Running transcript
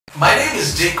My name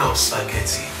is Jacob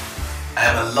Spaghetti. I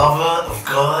am a lover of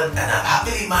God and I'm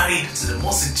happily married to the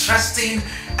most interesting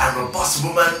and robust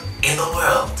woman in the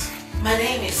world. My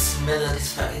name is Melody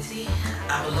Spaghetti.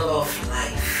 I'm a lover of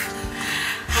life.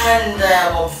 And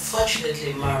I'm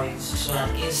unfortunately married to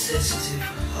an insensitive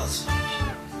husband.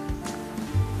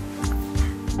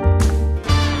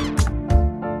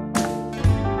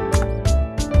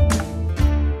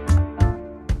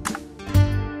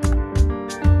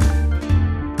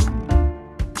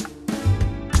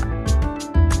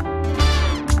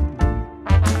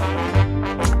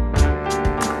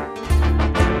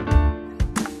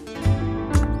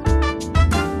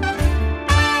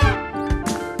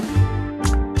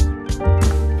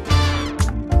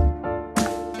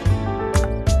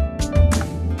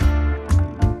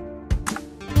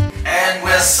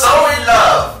 So in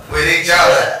love with each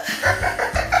other.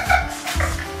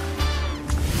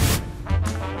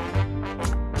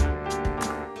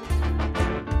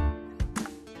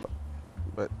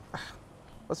 But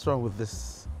what's wrong with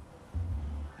this?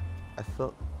 I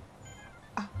thought...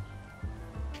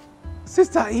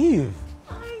 Sister Eve!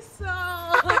 Hi, so.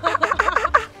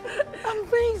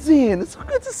 Amazing! It's so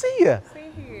good to see you.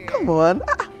 Same here. Come on.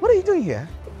 What are you doing here?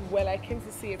 Well, I came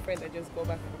to see a friend that just got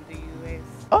back from the US.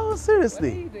 Oh, seriously?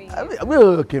 What are you doing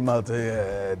here? We came out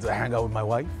to hang out with my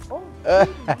wife. Oh, really?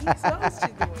 So how's she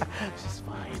doing? She's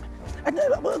fine. And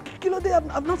well,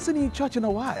 I've not seen you in church in a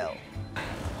while.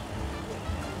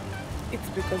 It's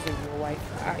because of your wife.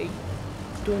 I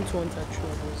don't want her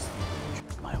troubles.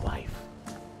 My wife?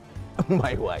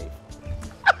 My wife?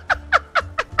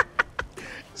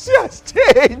 She has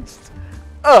changed!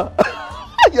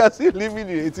 You're still living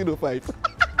in 1805.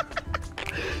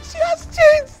 She has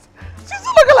changed! She's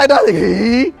not looking like that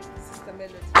again. Sister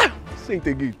Melody. Say it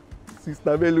again.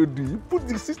 Sister Melody. You put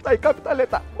the sister in capital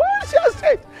letter. Well, she has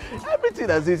changed. Everything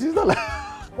has changed. She's not like...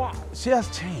 Wow. She has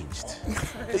changed.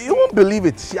 You won't believe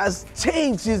it. She has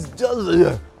changed. She's just...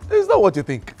 It's not what you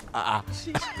think.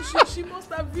 She must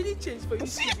have really changed for you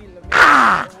to be in the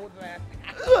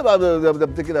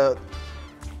I'm taking her...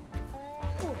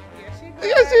 Oh, yeah, she goes.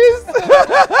 Yes, she is.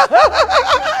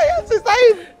 Yes, Sister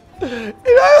Eve.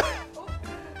 You know...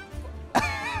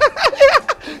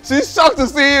 She's shocked to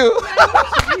see you.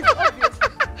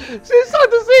 She's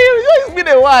shocked to see you. It's been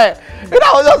a while. You know,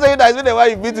 I was just saying that it's been a while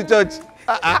you've been to church.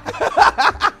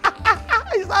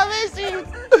 It's amazing.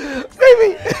 Baby.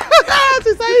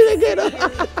 Sister Eve again.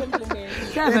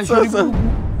 It's awesome.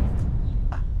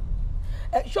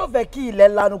 Ṣó fẹ́ kí ilẹ̀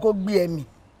lanu kó gbé ẹ̀mí.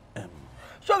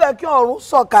 Ṣó fẹ́ kí ọ̀run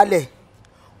sọ̀kalẹ̀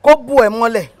kó bù ẹ́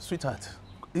mọ́lẹ̀. Sweetheart.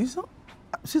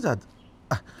 Sweetheart.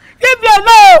 Leave me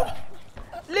alone.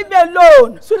 Leave me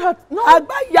alone. Sweetheart, no.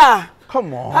 Agbaya.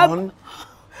 Come on.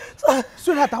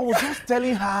 Sweetheart, I was just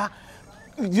telling her,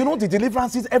 you know, the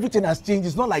deliverances, everything has changed.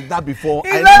 It's not like that before.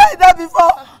 It's not like that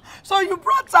before. So you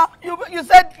brought her. You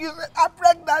said I'm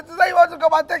pregnant. You said you want to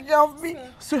come and take care of me.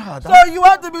 Sweetheart. So you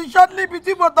want to be shortly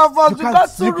between both of us.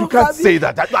 You can't say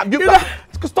that.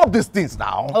 Stop these things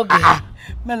now. Okay.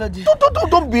 Melody.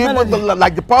 Don't be able to,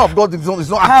 like the power of God is not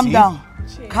active. Calm down.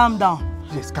 Calm down.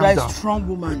 Yes, calm down. You're a strong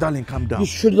woman. Darling, calm down. You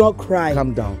should not cry.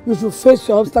 Calm down. You should face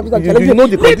your obstacles and challenges. You know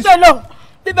the Leave me alone.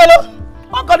 Leave me alone.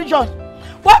 What condition?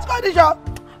 What condition?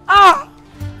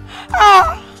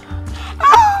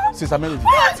 Sister Melody.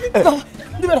 Leave me alone.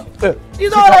 You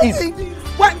know what I think?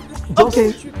 What?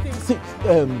 Okay. See,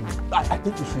 I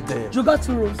think you should... you got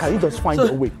 2 rooms. Can you just find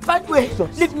your way? Find way.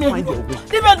 Just Leave me find your way.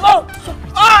 Leave me alone.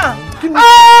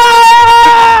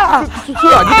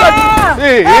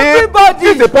 Everybody.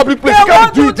 This is a public place. You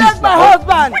can't do this. They want to take my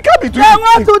husband. We can't be doing They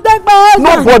want to take my husband.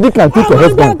 Nobody can take your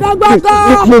husband.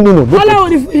 No.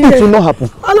 It will not happen.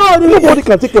 Nobody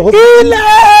can take your husband.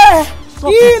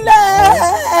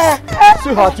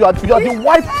 Sweetheart, you are the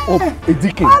wife of a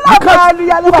deacon. You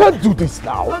can't do this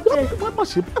now.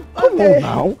 Come on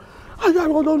now.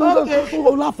 Don't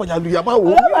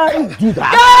do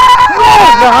that.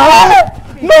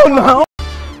 No now.